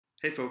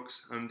Hey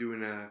folks, I'm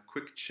doing a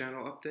quick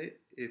channel update.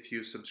 If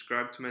you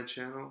subscribe to my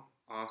channel,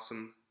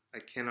 awesome. I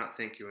cannot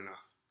thank you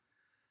enough.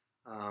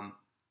 Um,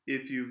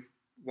 if you've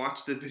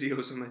watched the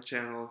videos on my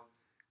channel,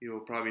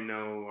 you'll probably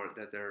know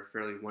that they're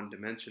fairly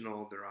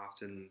one-dimensional. They're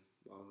often,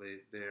 well,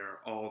 they are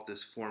all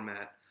this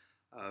format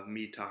of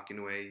me talking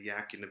away,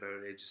 yakking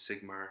about Age of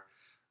Sigmar.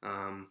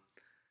 Um,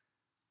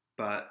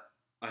 but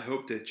I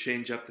hope to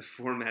change up the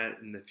format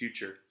in the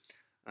future.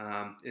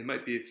 It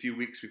might be a few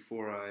weeks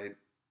before I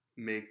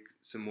make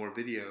some more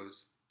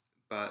videos,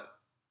 but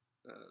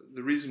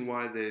the reason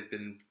why they've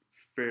been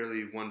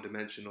fairly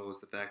one-dimensional is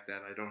the fact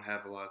that I don't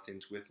have a lot of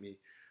things with me.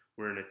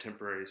 We're in a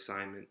temporary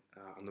assignment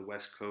on the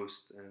West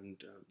Coast,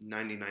 and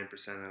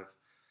 99%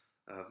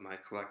 of my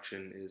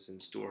collection is in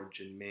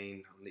storage in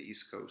Maine on the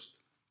East Coast.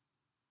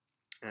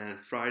 And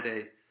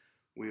Friday,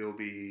 we'll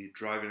be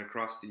driving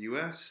across the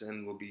U.S.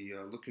 and we'll be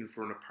looking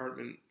for an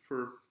apartment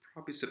for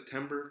probably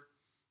September.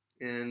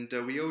 And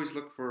we always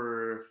look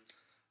for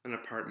an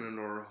apartment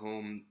or a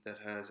home that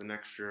has an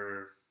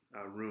extra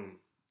room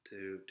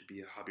to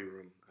be a hobby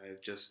room. I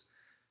have just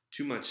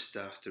too much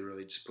stuff to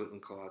really just put in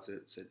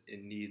closets.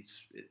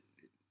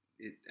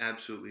 It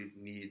absolutely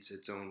needs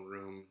its own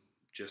room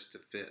just to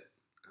fit.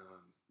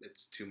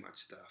 It's too much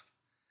stuff.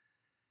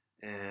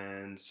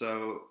 And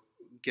so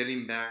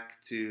getting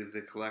back to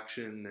the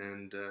collection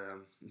and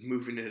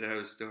moving it out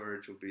of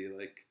storage will be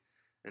like,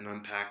 and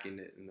unpacking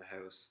it in the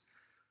house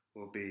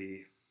will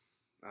be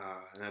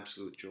an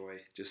absolute joy.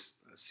 Just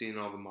seeing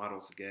all the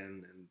models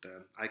again,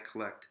 and I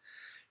collect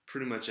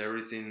pretty much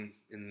everything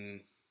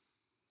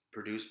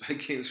produced by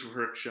Games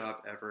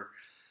Workshop ever.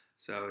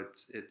 So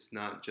it's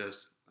not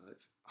just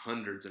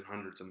hundreds and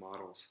hundreds of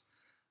models.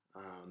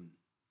 Um,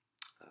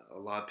 a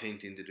lot of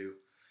painting to do,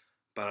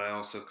 but I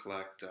also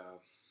collect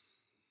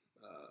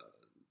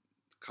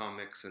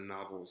comics and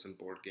novels and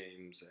board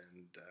games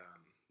and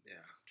yeah,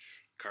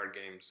 card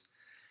games.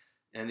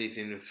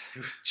 Anything with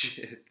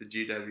the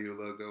GW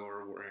logo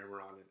or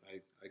Warhammer on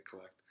it, I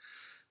collect.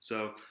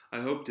 So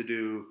I hope to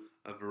do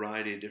a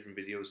variety of different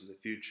videos in the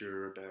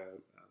future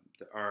about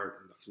the art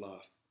and the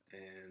fluff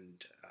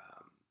and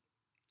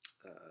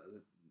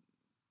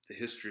the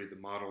history of the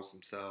models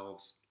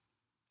themselves,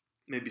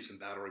 maybe some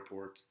battle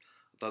reports.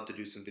 I'd love to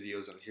do some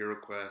videos on Hero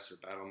Quest or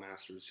Battle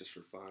Masters just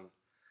for fun.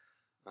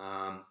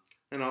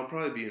 And I'll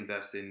probably be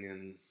investing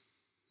in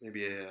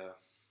maybe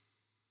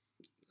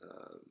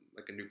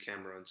like a new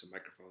camera and some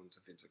microphones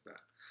and things like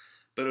that.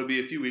 But it'll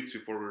be a few weeks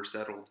before we're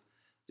settled.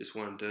 Just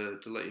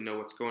wanted to let you know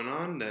what's going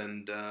on,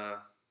 and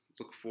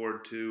look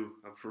forward to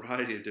a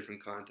variety of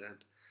different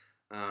content.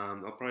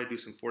 I'll probably do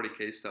some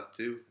 40K stuff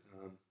too,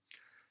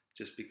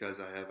 just because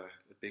I have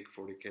a big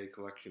 40K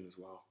collection as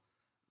well.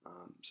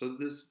 So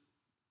this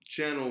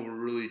channel will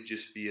really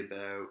just be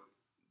about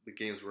the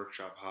Games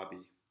Workshop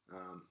hobby.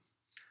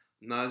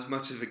 Not as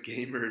much of a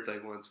gamer as I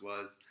once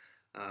was,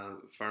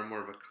 far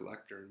more of a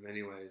collector in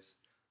many ways.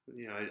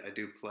 You know, I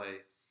do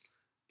play,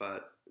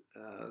 but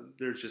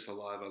there's just a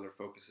lot of other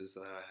focuses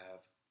that I have.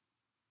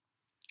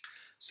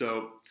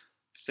 So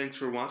thanks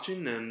for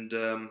watching, and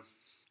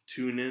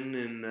tune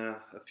in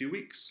a few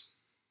weeks.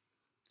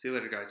 See you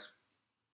later, guys.